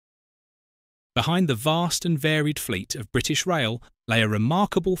behind the vast and varied fleet of British Rail lay a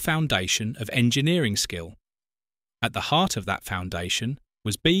remarkable foundation of engineering skill. At the heart of that foundation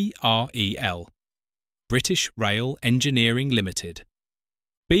was BREL, British Rail Engineering Limited.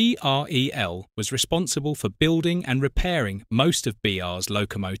 BREL was responsible for building and repairing most of BR's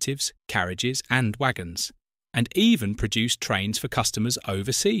locomotives, carriages and wagons, and even produced trains for customers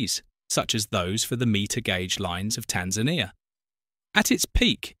overseas, such as those for the metre-gauge lines of Tanzania. At its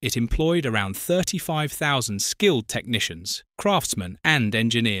peak, it employed around 35,000 skilled technicians, craftsmen and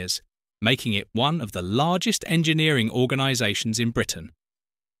engineers, making it one of the largest engineering organisations in Britain.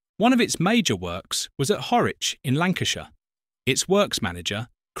 One of its major works was at Horwich in Lancashire. Its works manager,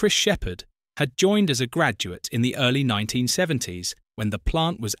 Chris Shepherd, had joined as a graduate in the early 1970s when the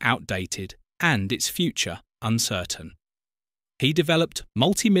plant was outdated and its future uncertain. He developed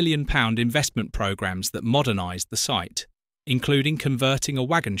multi-million-pound investment programmes that modernised the site, including converting a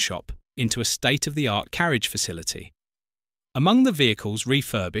wagon shop into a state-of-the-art carriage facility. Among the vehicles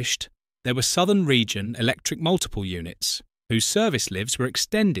refurbished, there were Southern Region electric multiple units, whose service lives were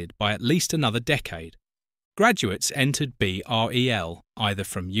extended by at least another decade. Graduates entered BREL either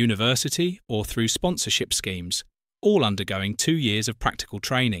from university or through sponsorship schemes, all undergoing 2 years of practical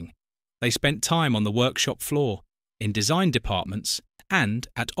training. They spent time on the workshop floor, in design departments and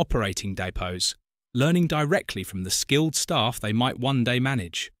at operating depots, learning directly from the skilled staff they might one day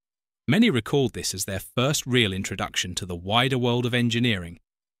manage. Many recalled this as their first real introduction to the wider world of engineering,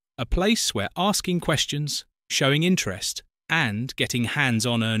 a place where asking questions, showing interest, and getting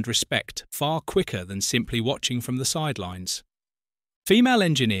hands-on earned respect far quicker than simply watching from the sidelines. Female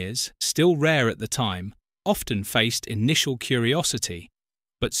engineers, still rare at the time, often faced initial curiosity,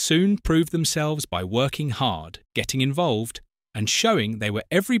 but soon proved themselves by working hard, getting involved, and showing they were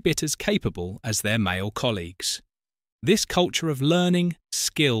every bit as capable as their male colleagues. This culture of learning,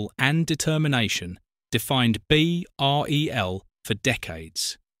 skill and determination defined BREL for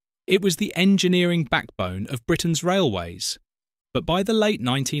decades. It was the engineering backbone of Britain's railways. But by the late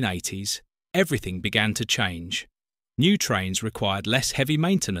 1980s, everything began to change. New trains required less heavy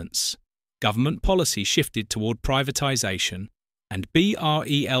maintenance, government policy shifted toward privatisation, and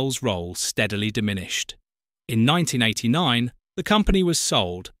BREL's role steadily diminished. In 1989, the company was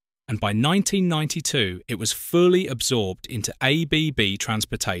sold, and by 1992 it was fully absorbed into ABB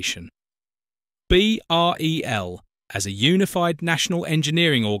Transportation. BREL, as a unified national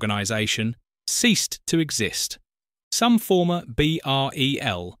engineering organisation, ceased to exist. Some former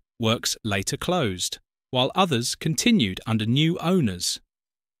BREL works later closed, while others continued under new owners.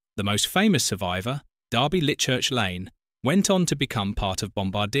 The most famous survivor, Derby Litchurch Lane, went on to become part of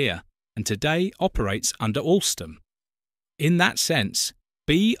Bombardier and today operates under Alstom. In that sense,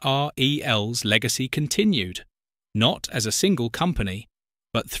 BREL's legacy continued, not as a single company,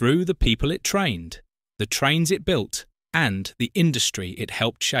 but through the people it trained, the trains it built, and the industry it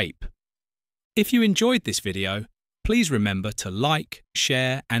helped shape. If you enjoyed this video, please remember to like,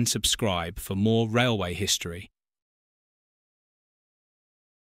 share and subscribe for more railway history.